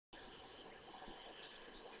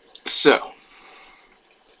So,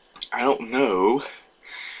 I don't know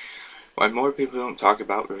why more people don't talk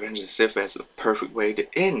about Revenge of the Sith as the perfect way to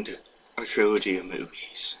end a trilogy of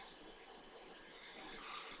movies.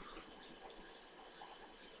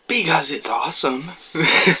 Because it's awesome.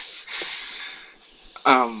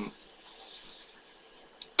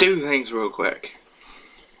 Two things real quick.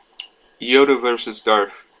 Yoda versus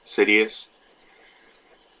Darth Sidious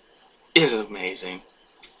is amazing.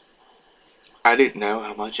 I didn't know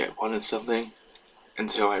how much I wanted something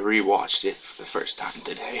until I rewatched it for the first time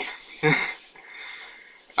today.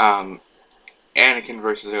 Anakin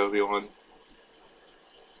versus Obi-Wan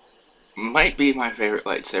might be my favorite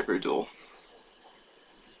lightsaber duel.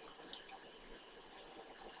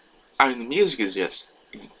 I mean, the music is just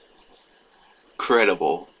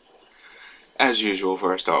incredible. As usual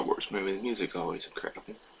for a Star Wars movie, the music's always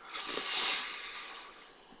incredible.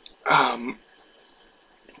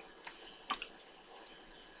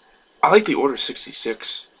 I like the Order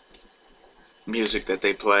 66 music that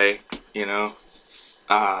they play, you know,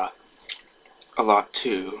 a lot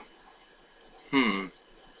too.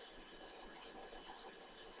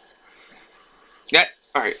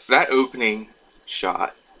 That opening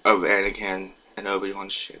shot of Anakin and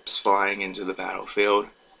Obi-Wan's ships flying into the battlefield,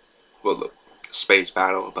 well, the space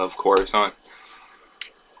battle above Coruscant.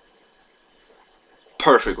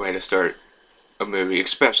 Perfect way to start a movie,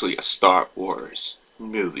 especially a Star Wars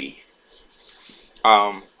movie.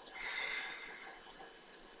 The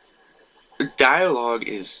dialogue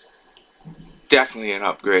is definitely an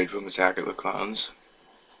upgrade from Attack of the Clones.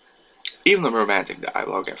 Even the romantic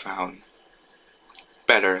dialogue I found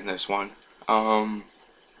better in this one.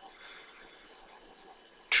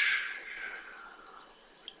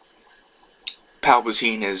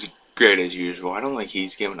 Palpatine is great as usual. I don't think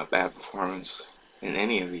he's given a bad performance in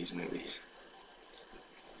any of these movies.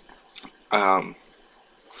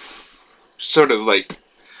 Sort of like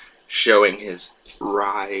showing his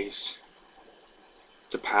rise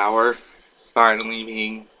to power finally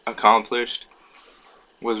being accomplished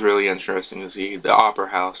was really interesting to see. The opera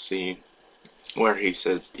house scene where he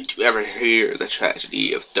says, "Did you ever hear the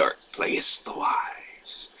tragedy of Darth Plagueis the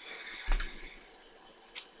Wise?"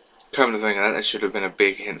 Come to think of that should have been a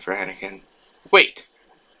big hint for Anakin. Wait,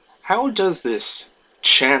 how does this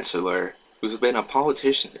Chancellor, who's been a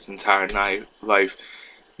politician his entire life,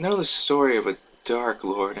 know the story of a Dark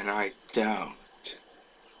Lord and I don't?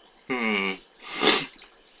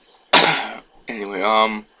 Anyway,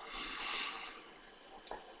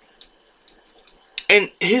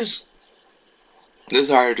 and his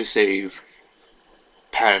desire to save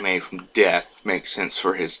Padme from death makes sense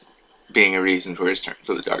for his being a reason for his turn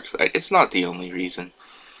to the dark side. It's not the only reason.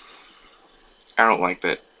 I don't like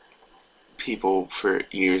that people for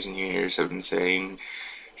years and years have been saying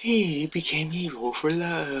he became evil for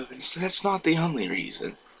love, and so that's not the only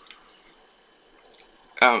reason.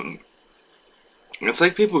 It's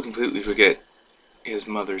like people completely forget his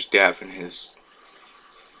mother's death and his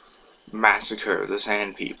massacre of the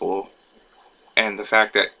Sand People, and the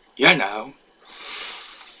fact that, no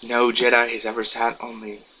Jedi has ever sat on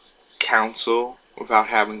the council without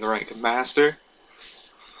having the rank of master.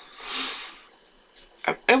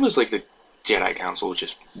 It was like the Jedi Council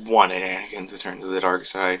just wanted Anakin to turn to the dark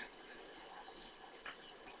side.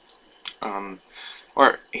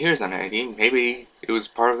 Or here's an idea, maybe it was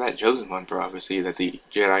part of that Chosen One prophecy that the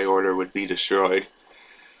Jedi Order would be destroyed,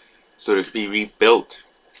 so it could be rebuilt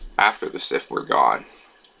after the Sith were gone.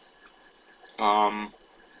 But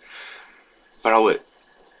I'll let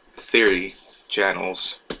theory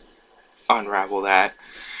channels unravel that.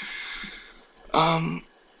 I've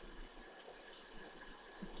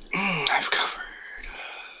covered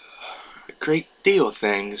a great deal of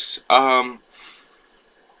things.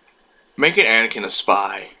 Making Anakin a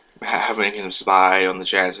spy, having him spy on the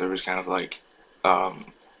Chancellor was kind of like, are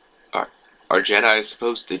Jedi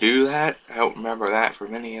supposed to do that? I don't remember that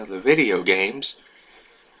from any of the video games.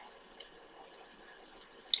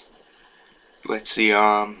 Let's see,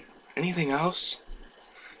 anything else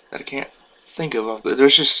that I can't think of?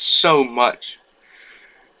 There's just so much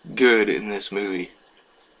good in this movie.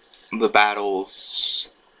 The battles,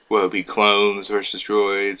 whether it be clones versus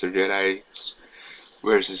droids or Jedi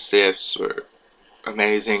versus Siths, were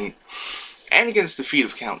amazing. Anakin's defeat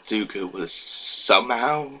of Count Dooku was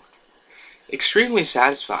somehow extremely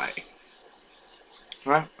satisfying.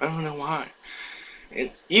 I don't know why.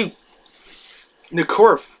 The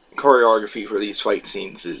choreography for these fight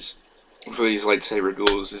scenes for these lightsaber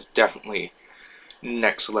duels is definitely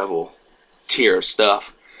next level tier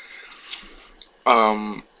stuff.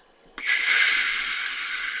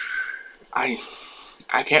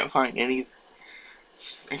 I can't find anything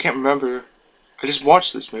I can't remember. I just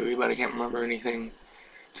watched this movie, but I can't remember anything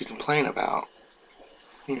to complain about.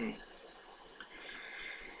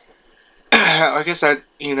 I guess that,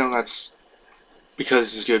 that's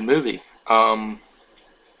because it's a good movie. I've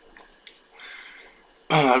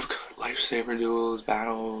got lightsaber duels,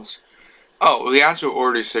 battles. Oh, the actual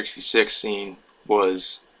Order 66 scene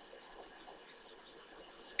was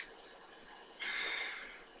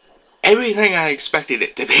everything I expected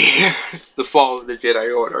it to be. The fall of the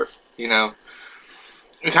Jedi Order,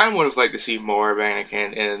 I kind of would have liked to see more of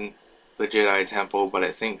Anakin in the Jedi Temple, but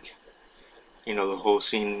I think, the whole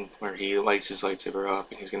scene where he lights his lightsaber up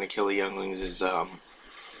and he's gonna kill the younglings is,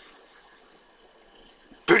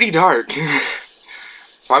 pretty dark.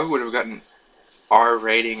 Probably would have gotten R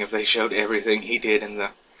rating if they showed everything he did in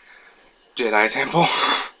the Jedi Temple.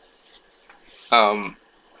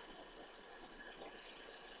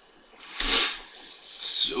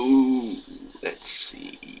 So, let's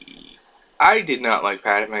see. I did not like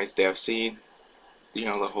Padme's death scene. The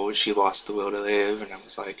whole she lost the will to live, and I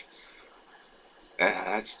was like,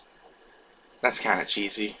 that's kind of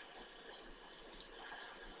cheesy.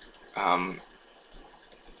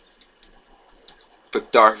 The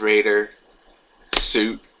Darth Vader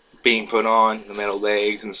suit being put on, the metal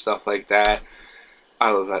legs and stuff like that.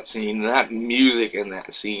 I love that scene. That music in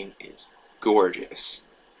that scene is gorgeous.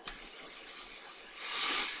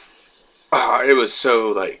 It was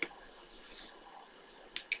so, like,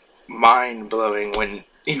 mind-blowing when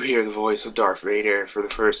you hear the voice of Darth Vader for the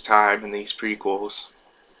first time in these prequels.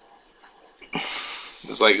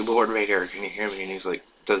 It's like, Lord Vader, can you hear me? And he's like,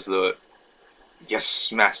 does the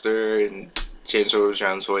yes, master, and James Earl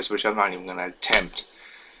Jones voice, which I'm not even going to attempt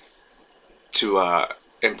to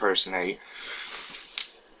impersonate.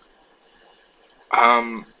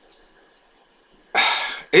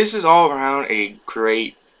 This is all around a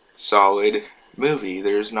great, solid movie.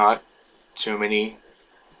 There's not too many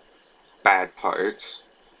bad parts.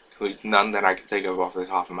 At least none that I can think of off the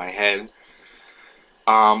top of my head.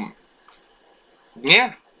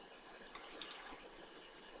 Yeah.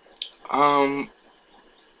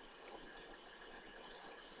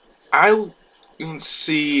 I'll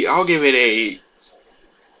see. I'll give it a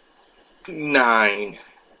 9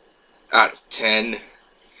 out of 10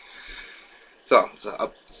 thumbs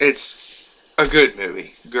up. It's a good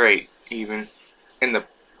movie. Great, even. And the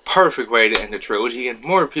perfect way to end a trilogy, and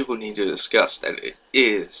more people need to discuss that it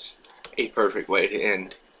is a perfect way to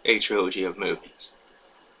end a trilogy of movies.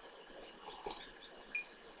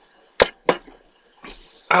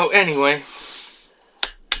 Oh, anyway,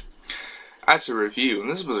 that's a review, and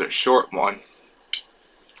this was a short one.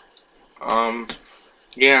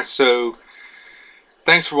 Yeah, so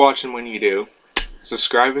thanks for watching when you do.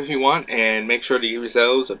 Subscribe if you want, and make sure to give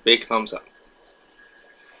yourselves a big thumbs up.